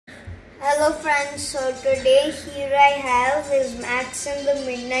Hello friends, so today here I have is Max and the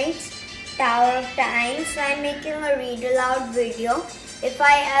Midnights Tower of Time. So I'm making a read aloud video. If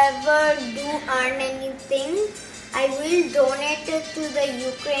I ever do earn anything, I will donate it to the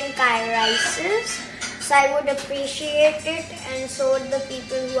Ukraine crisis. So I would appreciate it, and so would the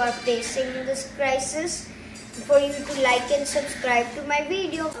people who are facing this crisis. For you to like and subscribe to my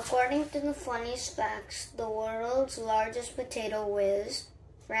video. According to the funniest facts, the world's largest potato whiz,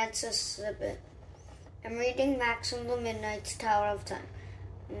 Francis Sibbett. I'm reading Max and the Midnight's Tower of Time.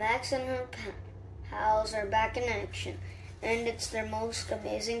 Max and her pals are back in action, and it's their most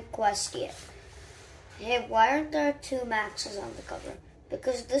amazing quest yet. Hey, why aren't there two Maxes on the cover?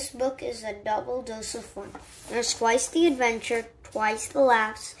 Because this book is a double dose of fun. There's twice the adventure, twice the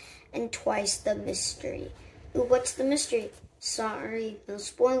laughs, and twice the mystery. Ooh, what's the mystery? Sorry, no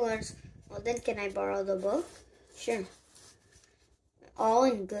spoilers. Well then, can I borrow the book? Sure. All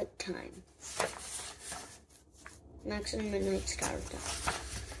in good time. Max and Midnight's Tower of Time.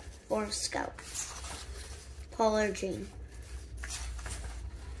 For Scout. Polar Jean.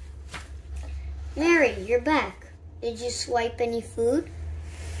 Mary, you're back. Did you swipe any food?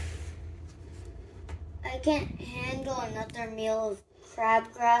 I can't handle another meal of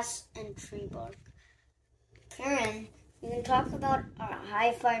crabgrass and tree bark. Karen, we can talk about our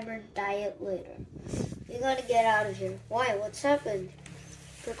high-fiber diet later. We gotta get out of here. Why? What's happened?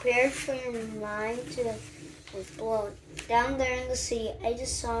 Prepare for your mind to explode. Down there in the sea, I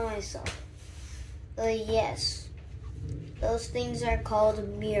just saw myself. Yes. Those things are called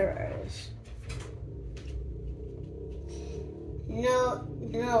mirrors. No,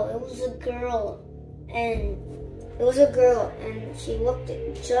 it was a girl. And she looked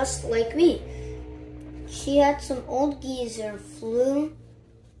just like me. She had some old geezer flew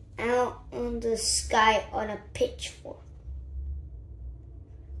out in the sky on a pitchfork.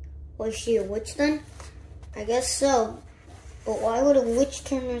 Was she a witch then? I guess so. But why would a witch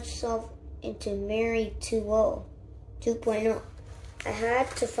turn herself into Mary 2.0? I had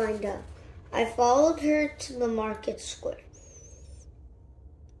to find out. I followed her to the market square.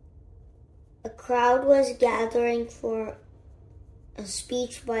 A crowd was gathering for a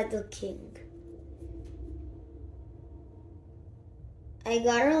speech by the king. I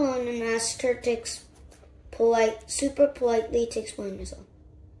got her alone and asked her to super politely to explain herself.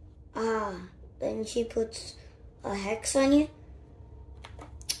 Then she puts a hex on you?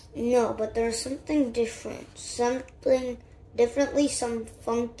 No, but there's something different. Some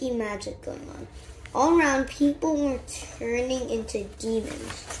funky magic going on. All around, people were turning into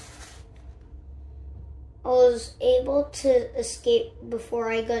demons. I was able to escape before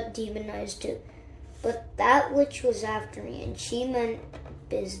I got demonized too. But that witch was after me, and she meant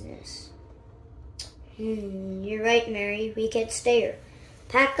business. You're right, Mary. We can't stay here.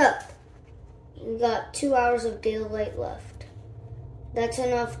 Pack up. You got 2 hours of daylight left. That's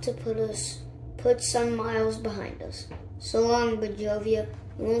enough to put some miles behind us. So long, Bajovia.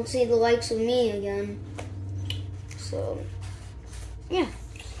 You won't see the likes of me again. So, yeah.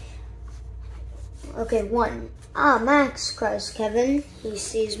 Okay, 1. Max, cries Kevin. He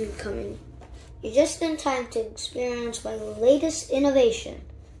sees me coming. You're just in time to experience my latest innovation.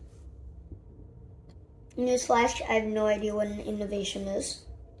 Newsflash, I have no idea what an innovation is.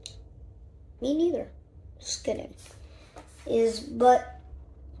 Me neither. Just kidding. But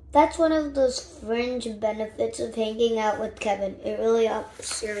that's one of those fringe benefits of hanging out with Kevin. It really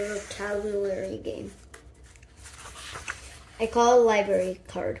ups your vocabulary game. I call it a library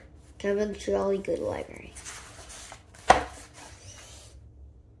card. Kevin's jolly good library.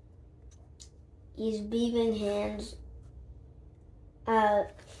 He's beaming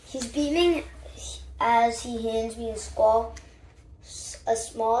as he hands me a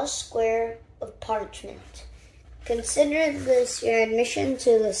small square of parchment. Consider this your admission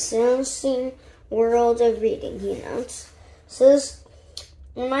to the silencing world of reading, he announced. Says,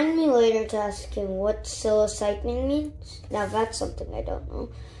 remind me later to ask him what psilocybin means. Now that's something I don't know.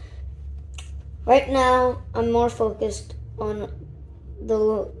 Right now, I'm more focused on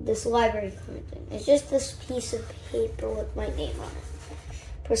this library card thing. It's just this piece of paper with my name on it.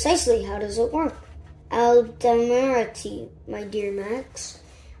 Precisely, how does it work? Aldemarity, my dear Max.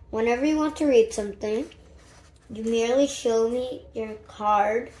 Whenever you want to read something, you merely show me your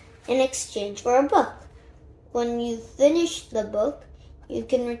card in exchange for a book. When you finish the book, you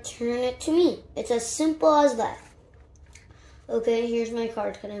can return it to me. It's as simple as that. Okay, here's my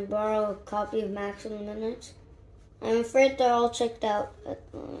card. Can I borrow a copy of Max and the Midnights? I'm afraid they're all checked out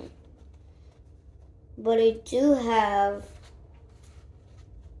at the moment. But I do have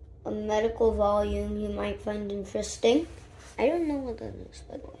a medical volume you might find interesting. I don't know what that is,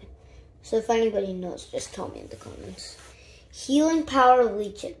 by the way. So if anybody knows, just tell me in the comments. Healing power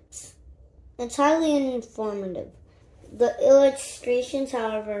leeches. It's highly informative. The illustrations,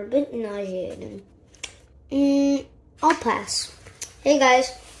 however, are a bit nauseating. I'll pass. Hey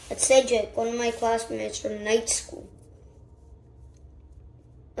guys, it's Cedric, one of my classmates from night school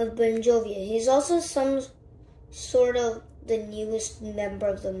of Benjovia. He's also some sort of the newest member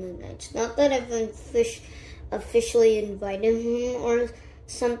of the Midknights. Not that I've officially invited him or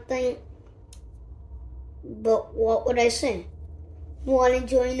something, but what would I say? Want to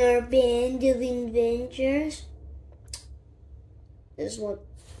join our band of adventurers?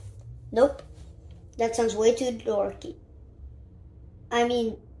 Nope. That sounds way too dorky. I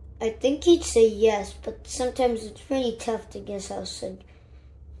mean, I think he'd say yes, but sometimes it's pretty tough to guess how Cedric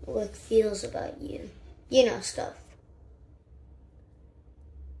feels about you. You know stuff.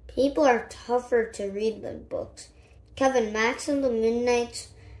 People are tougher to read than books. Kevin, Max and the Midknights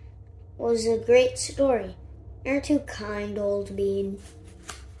was a great story. You're too kind, old bean.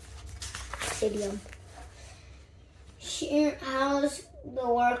 Idiom. How's the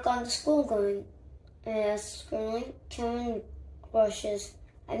work on the school going? I asked Squirrely. Kevin brushes.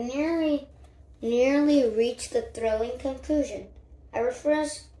 I nearly reached the thrilling conclusion. I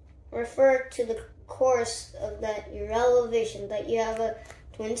refer to the course of your elevation that you have a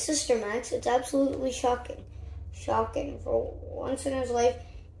twin sister, Max. It's absolutely shocking. Shocking. For once in his life,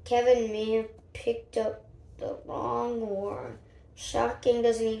 Kevin may have picked up the wrong word. Shocking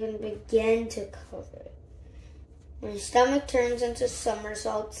doesn't even begin to cover it. My stomach turns into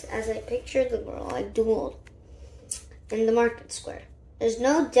somersaults as I picture the girl I dueled in the market square. There's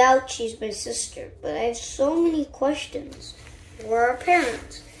no doubt she's my sister, but I have so many questions. Where are her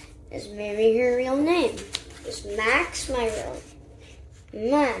parents? Is Mary her real name? Is Max my real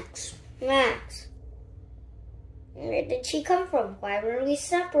name? Max. Where did she come from? Why were we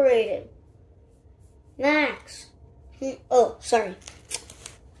separated? Max. Oh, sorry.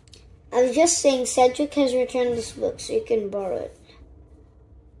 I was just saying Cedric has returned this book so you can borrow it.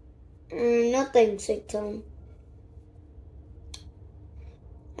 Nothing, said Tom.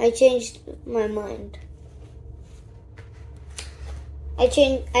 I changed my mind. I've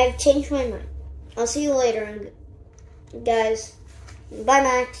changed my mind. I'll see you later, guys. Bye,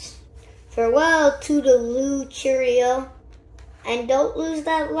 Max. Farewell, toodaloo, cheerio. And don't lose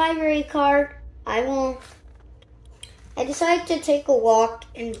that library card. I won't. I decided to take a walk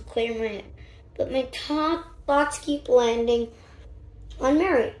and clear my head, but my thoughts keep landing on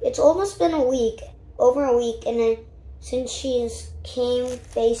Mary. It's almost been over a week, since she came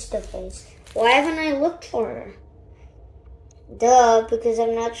face to face. Why haven't I looked for her? Duh, because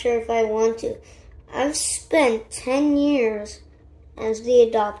I'm not sure if I want to. I've spent 10 years as the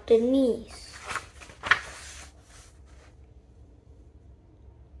adopted niece.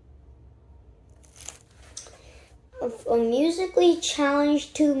 A musically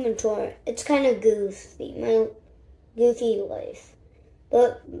challenged tutor. It's kind of goofy, my goofy life.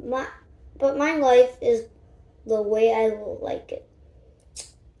 But my life is the way I like it.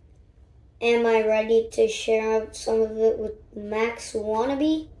 Am I ready to share some of it with Max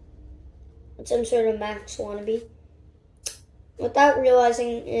Wannabe? With some sort of Max Wannabe? Without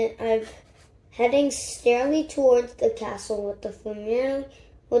realizing it, I'm heading steadily towards the castle with the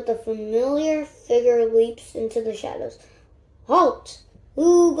familiar figure leaps into the shadows. Halt!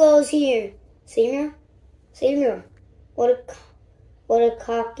 Who goes here? Seymour? What a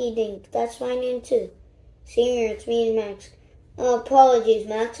cocky dink. That's my name too. Seymour, it's me and Max. Oh, apologies,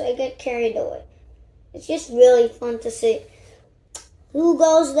 Max. I get carried away. It's just really fun to say, who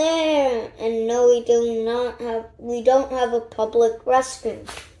goes there? And no, we don't have a public restroom.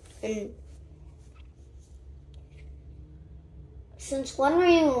 And since when are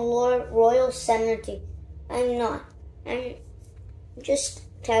you in royal sanity? I'm not. I'm just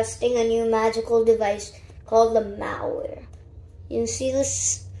testing a new magical device called the malware. You see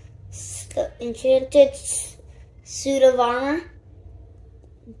this enchanted suit of armor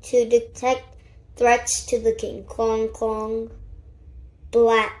to detect threats to the king. Clong, clong.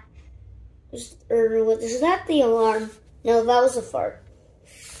 Black. Is that the alarm? No, that was a fart.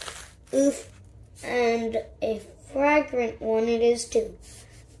 Oof. And a fragrant one it is too.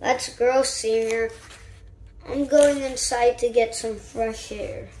 That's gross, Senior. I'm going inside to get some fresh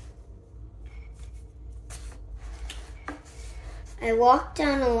air. I walked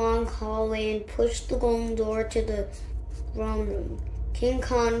down a long hallway and pushed the golden door to the throne room. King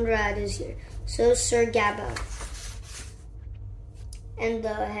Conrad is here. So is Sir Gabba. And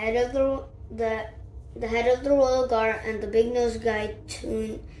the head of the royal guard and the big-nosed guy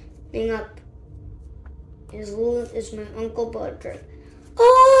tuning up his lute is my Uncle Budrick.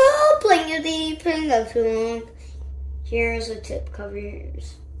 Oh, play you the ping. Here's a tip, cover your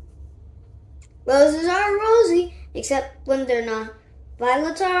ears. Roses are rosy, except when they're not.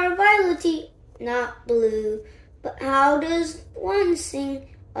 Violets are violety, not blue. But how does one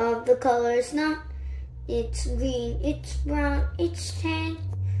sing of the colors not? It's green, it's brown, it's tan,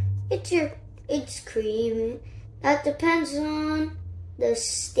 it's cream. That depends on the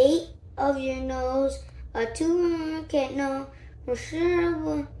state of your nose. A two can't know for sure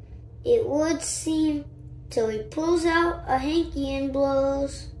what it would seem till he pulls out a hanky and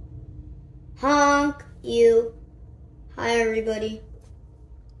blows. Honk you. Hi everybody.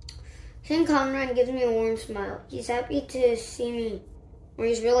 King Conrad gives me a warm smile. He's happy to see me, or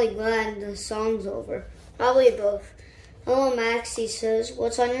he's really glad the song's over. Probably both. Hello Max, he says.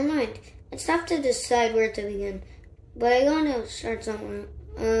 What's on your mind? It's tough to decide where to begin, but I gotta start somewhere.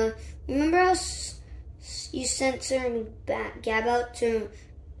 Remember how you sent Sir Gab out to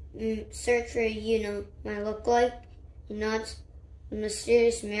search for, my look-like? He nods. The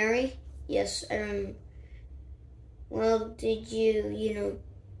mysterious Mary? Yes, I remember. Well, did you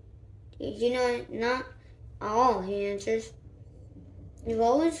know, not all, he answers. You've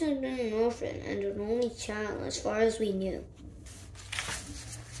always been an orphan and an only child, as far as we knew.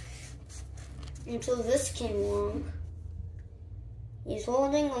 Until this came along. He's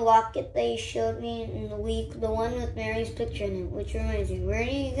holding a locket that he showed me in the week, the one with Mary's picture in it, which reminds me, where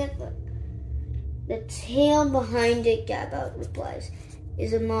do you get that? The tale behind it, Gabout replies,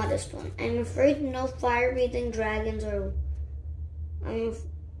 is a modest one. I'm afraid no fire-breathing dragons or...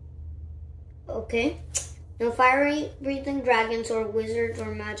 Okay. No fire-breathing dragons or wizards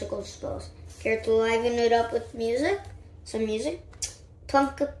or magical spells. Care to liven it up with music? Some music?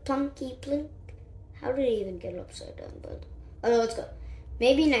 Plunky plink. How did he even get upside down, bud? Oh, let's go.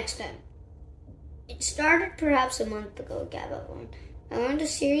 Maybe next time. It started perhaps a month ago, Gabba warned. I learned a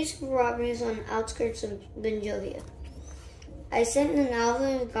series of robberies on the outskirts of Benjovia. I sent an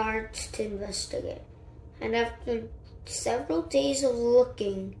avant-garde to investigate, and after several days of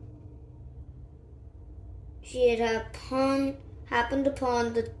looking, she had happened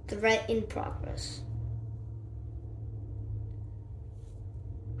upon the threat in progress.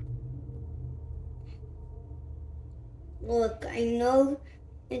 Look, I know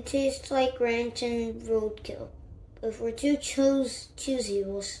it tastes like ranch and roadkill, but if we're too choosy,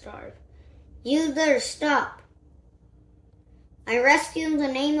 we'll starve. You there, stop! I rescue in the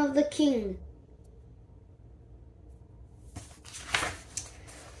name of the king.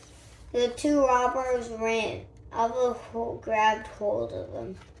 The two robbers ran. Alva grabbed hold of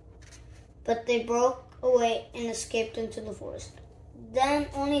them, but they broke away and escaped into the forest.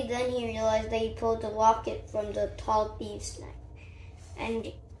 Only then he realized that he pulled the locket from the tall thief's neck,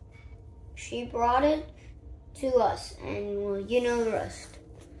 and she brought it to us, and well, you know the rest.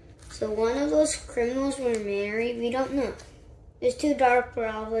 So one of those criminals were Mary? We don't know. It's too dark for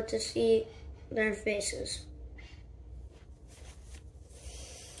Alva to see their faces.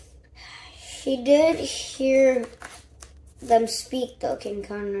 She did hear them speak, though, King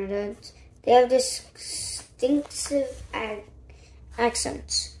Conrad adds. They have distinctive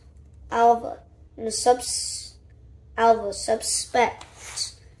accents. Alva suspects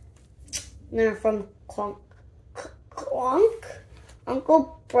they're from Clonk. Clonk?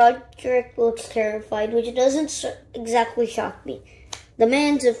 Uncle Broderick looks terrified, which doesn't exactly shock me. The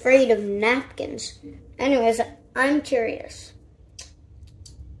man's afraid of napkins. Anyways, I'm curious.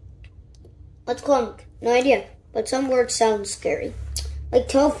 What's Clonk? No idea, but some words sound scary. Like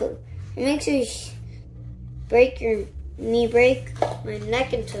tofu. It makes you break my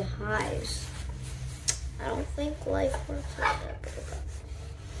neck into hives. I don't think life works like that.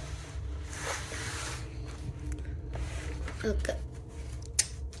 Okay.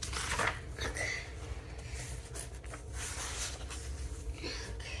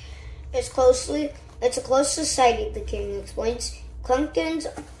 It's a close society, the king explains. Clunkins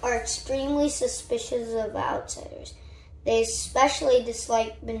are extremely suspicious of outsiders. They especially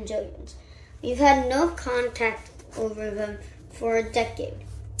dislike Benjovians. We've had no contact over them for a decade.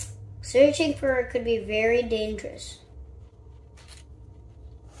 Searching for her could be very dangerous.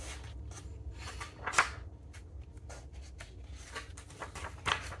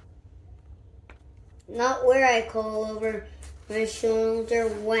 Not where I call over my shoulder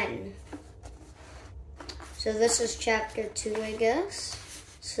when. So this is chapter 2, I guess.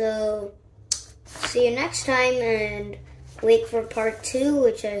 So see you next time, and wait for part 2,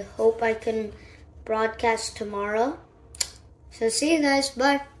 which I hope I can broadcast tomorrow. So see you guys.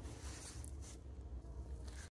 Bye.